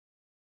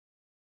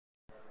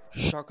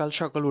সকাল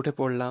সকাল উঠে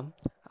পড়লাম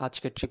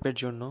আজকের ট্রিপের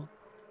জন্য।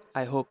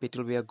 I hope it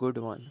will be a good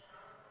one.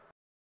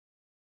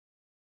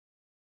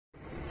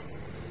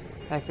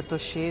 একে তো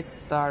শীত,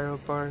 তার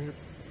উপর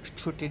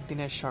ছুটির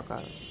দিনের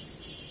সকাল,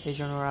 এই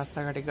জন্য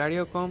রাস্তাঘাটে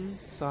গাড়িও কম।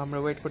 সো আমরা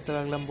ওয়েট করতে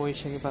লাগলাম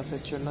বৈশাখী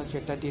বাসের জন্য,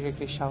 যেটা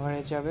ডিরেক্টলি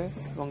সাভারে যাবে,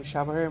 এবং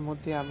সাভারের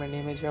মধ্যে আমরা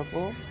নেমে যাব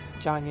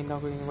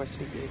Jahangirnagar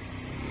university gate.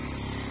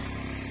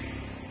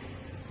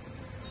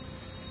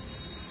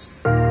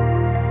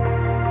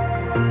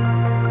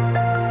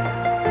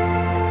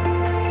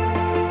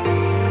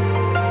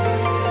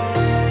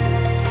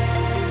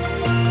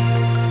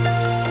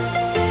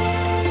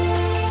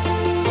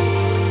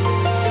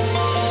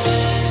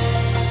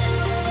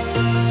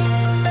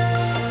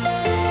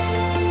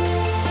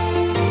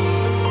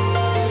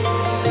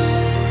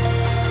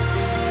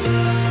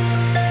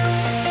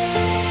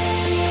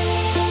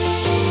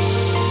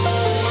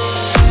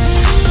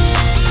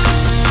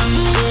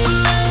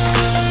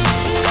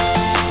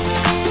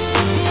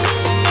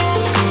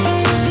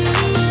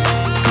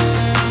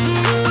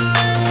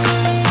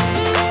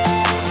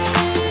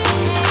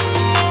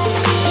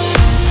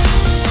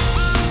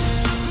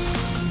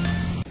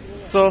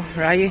 So,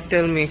 Rai,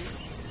 tell me.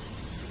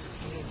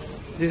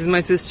 This is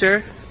my sister,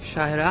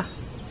 Shahira.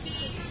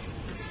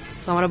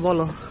 So, আমরা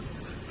বলো,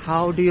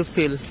 how do you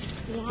feel?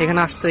 এখানে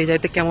আসতে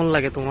যাইতে কেমন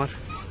লাগে তোমার?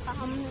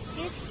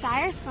 It's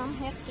tiresome,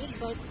 hectic,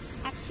 but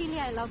actually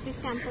I love this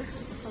campus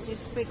because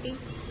it's pretty.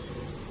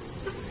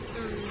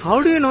 How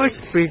do you know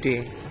it's pretty?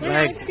 Well,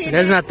 Like,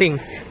 there's nothing.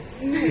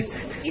 No,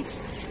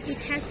 it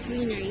has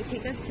greenery.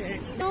 Take a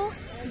sip. So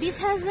this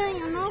has a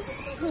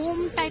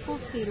home type of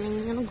feeling,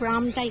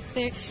 gram type,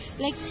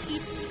 like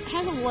it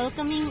has a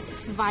welcoming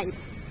vibe.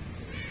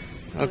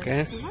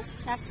 Okay.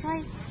 That's why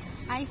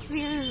I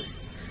feel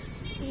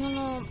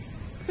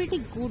pretty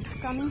good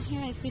coming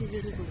here. I feel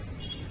really good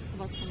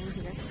about coming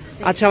here.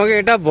 আচ্ছা আমাকে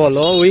এটা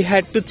বলো, we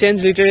had to change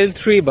literally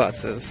 3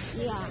 buses.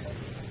 Yeah.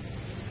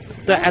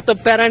 তো এত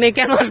প্যারা নিয়ে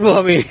কেন আসবো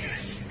আমি?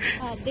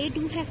 They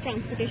do have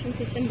transportation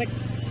system, but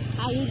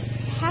I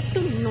have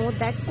to know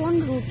that on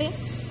route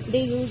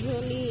they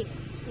usually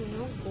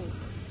go.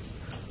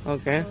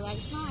 Okay. So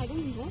right now I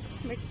don't know,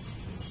 but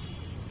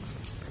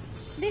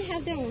they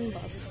have their own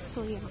bus. So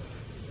yeah.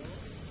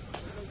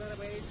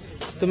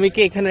 তুমি কি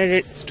এখানে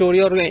story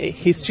or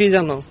history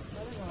জানো?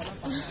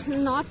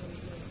 Not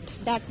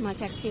that much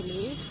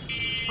actually.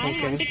 I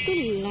wanted to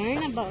learn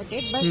about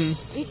it, but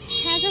it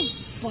has a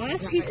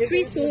vast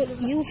history, so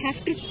you have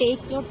to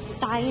take your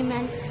time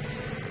and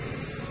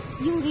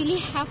you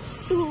really have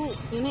to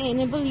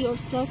enable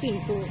yourself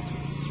into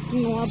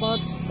know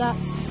about the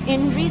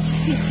enriched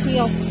history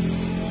of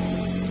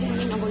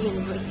Nagar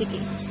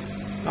University.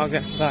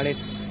 Okay, got it.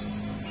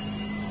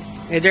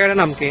 এই জায়গাটার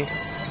নাম কি? I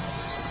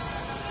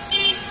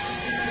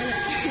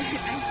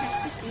have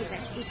to see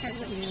that it has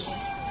a name.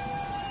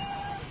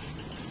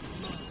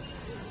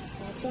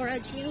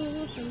 Poragio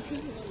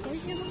something.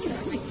 Poragio?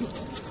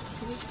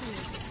 Which one?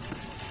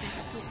 I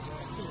have to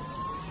see.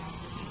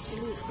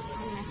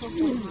 I have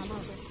to know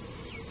about it.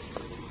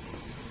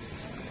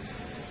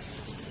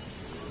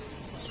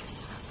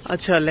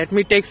 আচ্ছা, let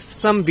me take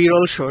some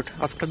B-roll shot.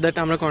 After that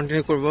আমরা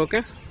continue করব, ওকে?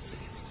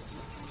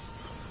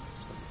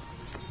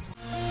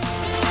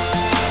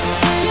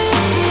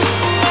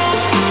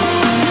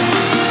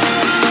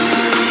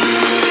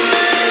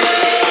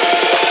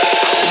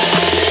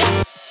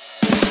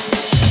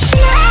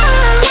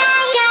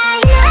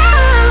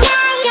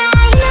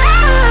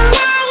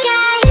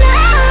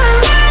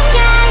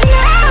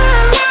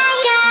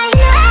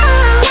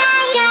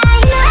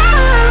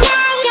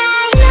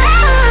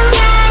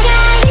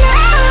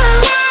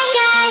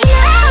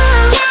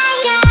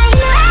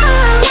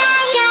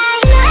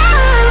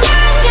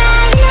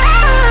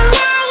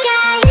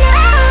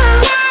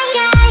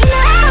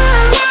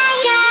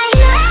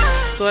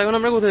 তো এখন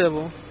আমরা কোথায় যাব?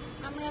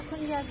 আমরা এখন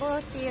যাব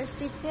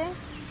টিএসসি তে।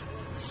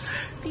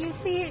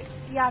 টিএসসি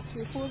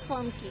ইয়াকি ফুল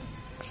ফর্ম কি?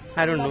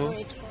 I don't know.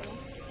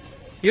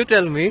 You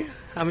tell me.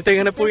 আমি তো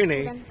এখানে পড়ি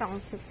নাই।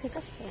 কাউন্সিল, ঠিক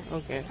আছে?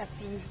 ওকে।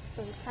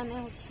 তো এখানে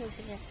হচ্ছে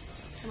যে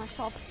তোমার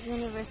সব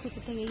ইউনিভার্সিটি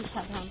থেকে এই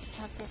সাধারণত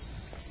থাকে।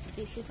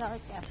 This is our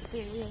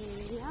cafeteria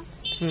area.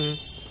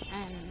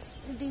 And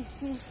this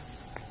is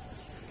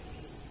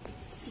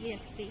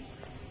TSC.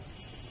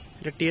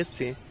 এটা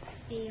টিএসসি?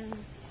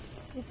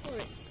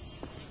 উপরে।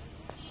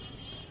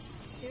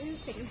 There is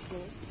second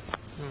floor.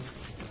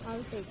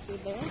 I'll take you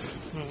there.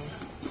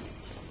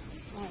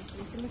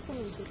 তুমি তো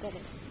উল্টো করে।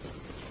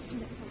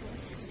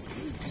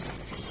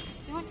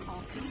 You want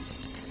coffee?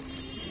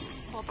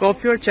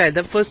 Coffee or chai?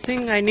 The first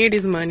thing I need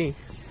is money.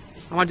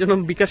 আমার জন্য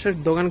বিকাশের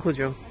দোকান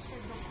খুঁজো।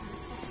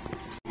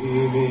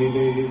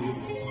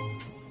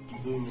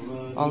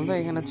 অলদো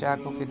এখানে চা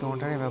কফি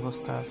দুটোরই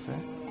ব্যবস্থা আছে,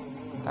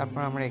 তারপর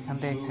আমরা এখান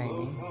থেকে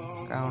খাইনি,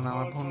 কারণ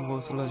আমার বোন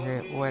বলছিল যে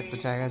ও একটা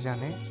জায়গা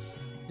জানে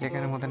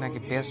যেখানের মধ্যে নাকি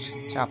বেস্ট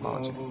চা পাওয়া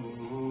যায়।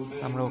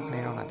 আমরা ওখানে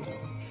রওনা দিলাম।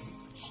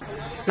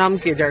 নাম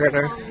কি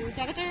জায়গাটার?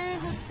 জায়গাটার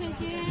হচ্ছে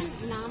যে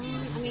নাম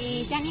আমি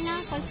জানি না।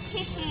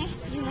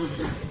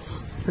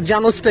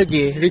 জানোসটা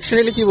কি? রিক্সা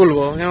নিলে কি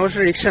বলবো? অবশ্য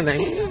রিক্সা নাই।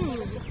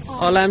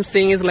 All I'm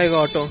seeing is like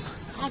auto.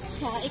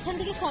 আচ্ছা এখান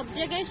থেকে সব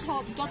জায়গায়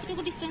সব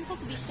যতটুকু ডিসটেন্স হোক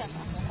 20 টাকা।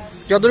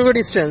 যতটুকু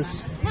ডিসটেন্স?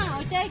 না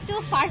ওটা একটু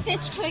ফার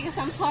ফেচড হয়ে গেছে,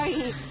 আই এম সরি।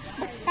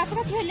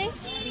 কাছাকাছি হলে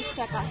 20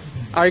 টাকা।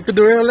 আর একটু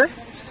দূরে হলে?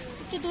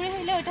 একটু দূরে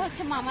হলে ওটা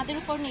হচ্ছে মামাদের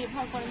উপর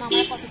নির্ভর করে,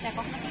 মামারা কত চায়,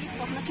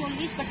 কখনো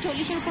 40, বাট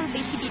 40-এর উপর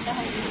বেশি দিতে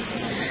হয়।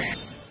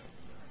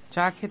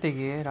 চা খেতে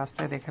গিয়ে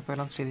রাস্তায় দেখা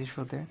পেলাম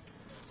স্মৃতিসৌধে,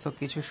 সো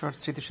কিছু শর্ট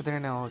স্মৃতিসৌধে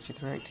নেওয়া উচিত,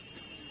 রাইট?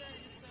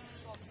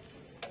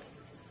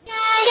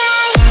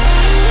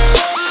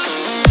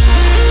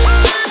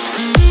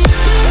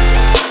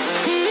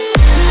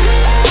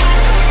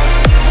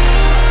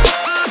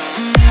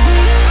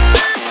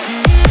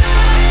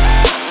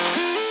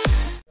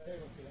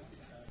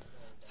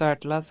 সো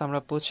অ্যাট লাস্ট আমরা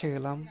পৌঁছে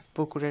গেলাম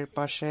পুকুরের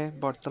পাশে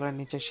বটতলার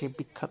নিচে সেই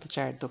বিখ্যাত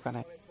চায়ের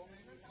দোকানে।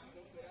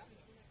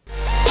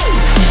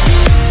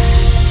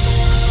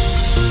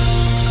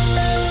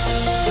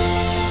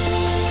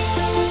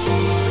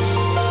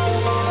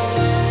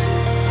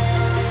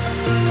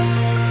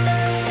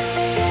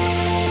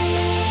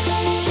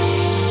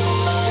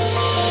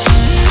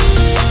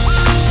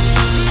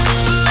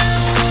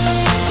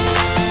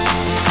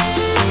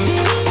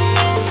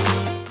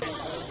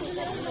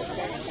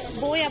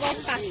 বই অ্যাবাউট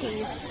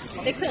পাখিস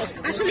দেখছো,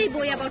 আসলেই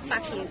বই অ্যাবাউট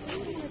পাখিস।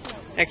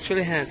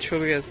 অ্যাকচুয়ালি হ্যাঁ,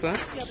 ছবি আছে।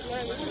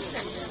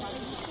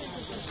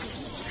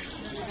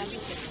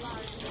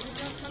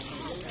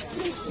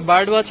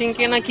 বার্ড ওয়াচিং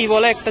কে না কি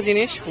বলে একটা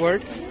জিনিস,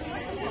 ওয়ার্ড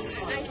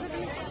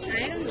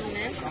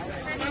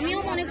আমিও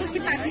মনে করছি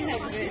পাখি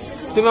থাকবে।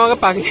 তুমি আমাকে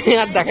পাখি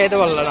আর দেখাইতে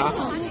পারলে না।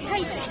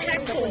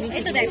 থাকতো,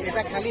 এই তো দেখ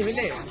এটা খালি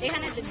হইলে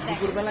এখানে দেখ,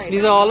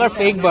 These are all are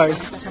fake birds.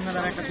 সামনে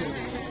দাঁড়া একটা ছবি।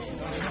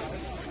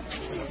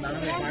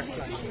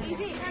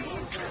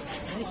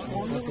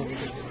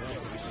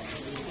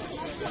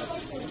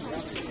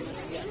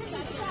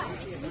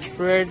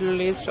 Red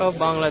list of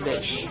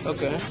Bangladesh.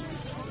 Okay.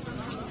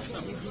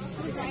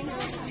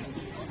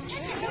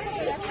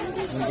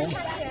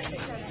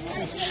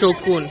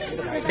 Shokun.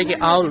 Like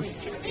owl.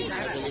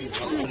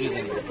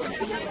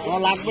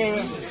 আমার লাগবে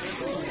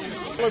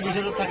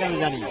 20,000 টাকা, আমি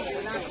জানি।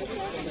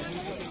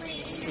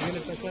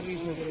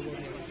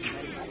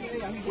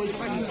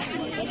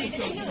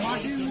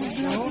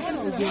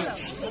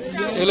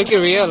 এগুলো কি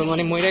রিয়েল,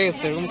 মানে মরে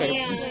গেছে এরকম টাইপ?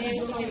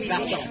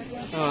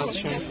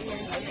 আচ্ছা।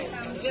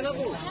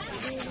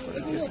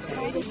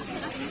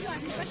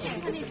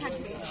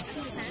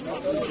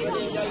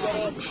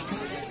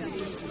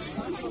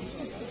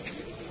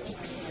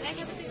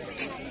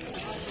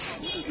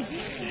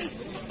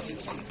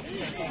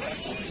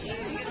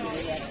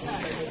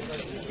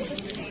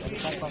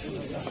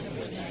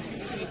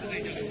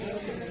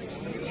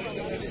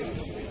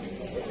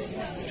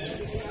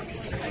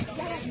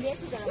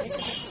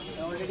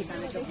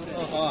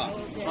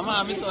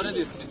 আমি তোরে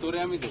দিচ্ছি, তোরে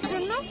আমি দেব।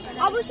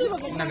 অবশ্যই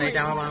বলবো না না, এটা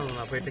আমার বানানো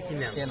না, এটা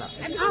কিনে কেনা।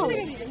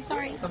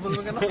 সরি তা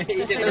বলবো কেন?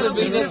 এটা তো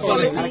বিজনেস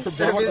পলিসি।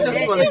 বিজনেস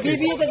পলিসি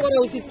বিবিএতে করা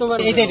উচিত তোমার।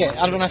 এইটা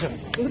আলবনা আসুন।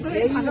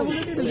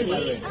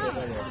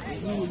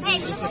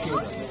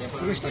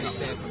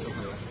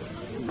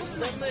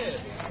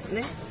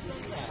 নে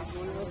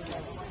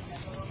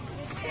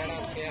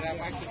পেয়ারা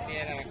পাখি,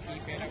 পেয়ারা কি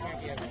পেয়ারা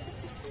পাখি আছে?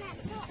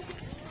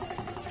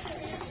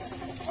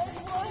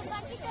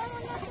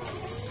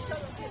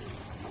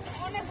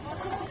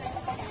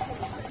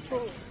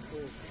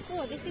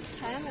 ও দিস ইজ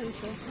ছায়া মঞ্চ।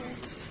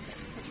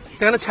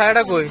 এখানে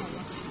ছায়াটা কই?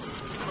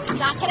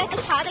 গাছের একটা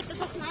ছায়া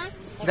দেখতেছস না?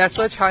 দ্যাটস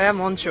ওয়াই ছায়া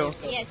মঞ্চ।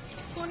 ইয়েস,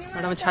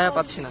 বাট আমি ছায়া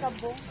পাচ্ছি না।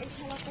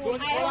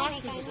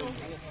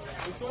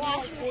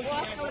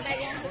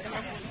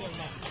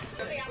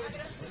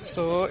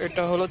 সো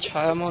এটা হলো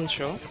ছায়া মঞ্চ।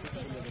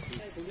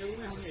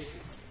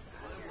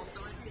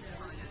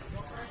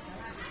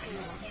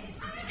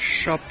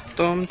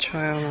 সপ্তম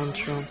ছায়া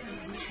মঞ্চ।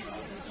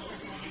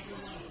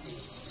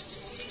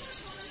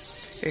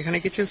 এখানে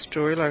কিছু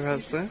স্টোরি লেখা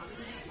আছে,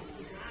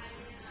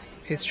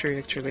 হিস্ট্রি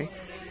অ্যাকচুয়ালি।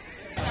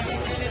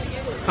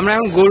 আমরা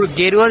এখন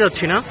গেরুয়া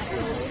যাচ্ছি না?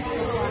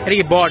 এটা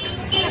কি বট?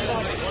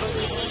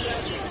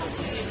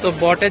 তো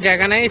বটে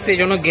জায়গা নেই, সেই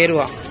জন্য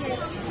গেরুয়া।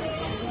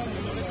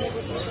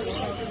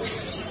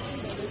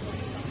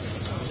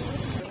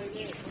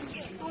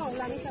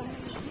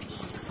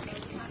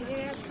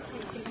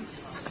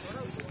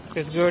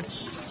 It's good.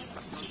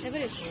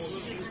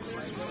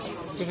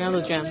 এখানে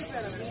তো জ্যাম।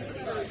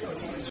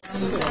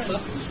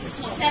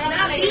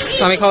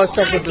 আমি খাওয়া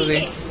স্টার্ট করতেছি।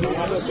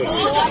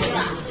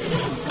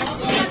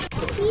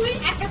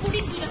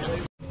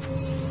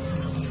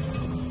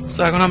 সো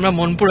এখন আমরা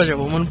মনপুরা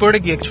যাবো। মনপুরা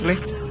কি actually?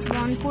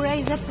 Monpura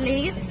is a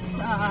place.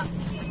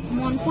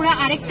 Monpura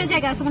আরেকটা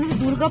জায়গা আছে, মানে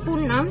দুর্গাপুর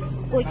নাম,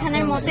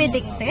 ওইখানের মতোই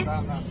দেখতে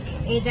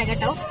এই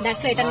জায়গাটাও,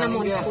 দ্যাটস এটার নাম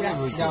Monpura.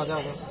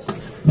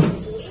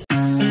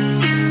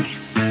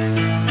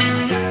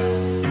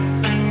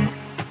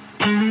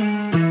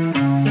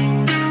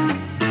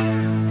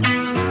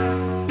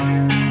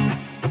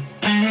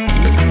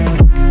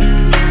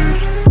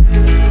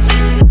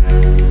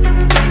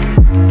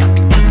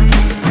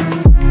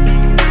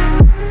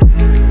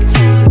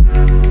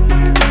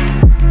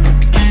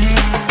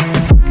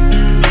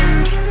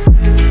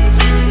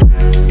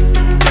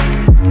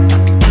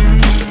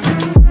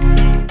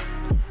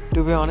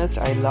 be honest,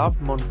 I loved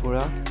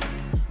Monpura.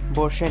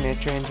 বর্ষে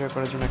নেচার এনজয়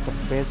করার জন্য একটা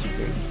best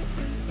place.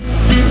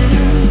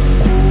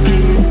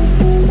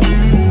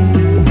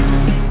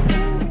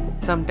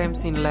 Sometimes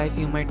in life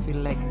you might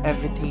feel like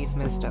everything is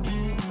messed up,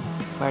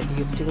 but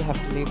you still have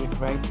to live it,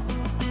 right?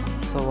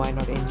 So why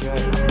not enjoy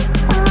it?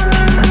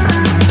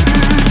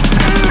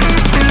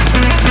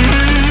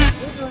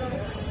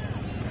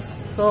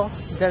 So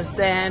that's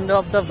the end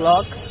of the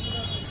vlog.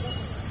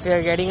 We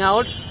are getting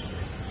out.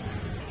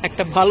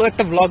 একটা ভালো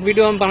একটা vlog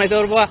video আমি বানাইতে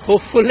পারবো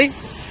hopefully.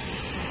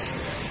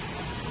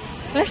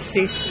 Let's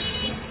see.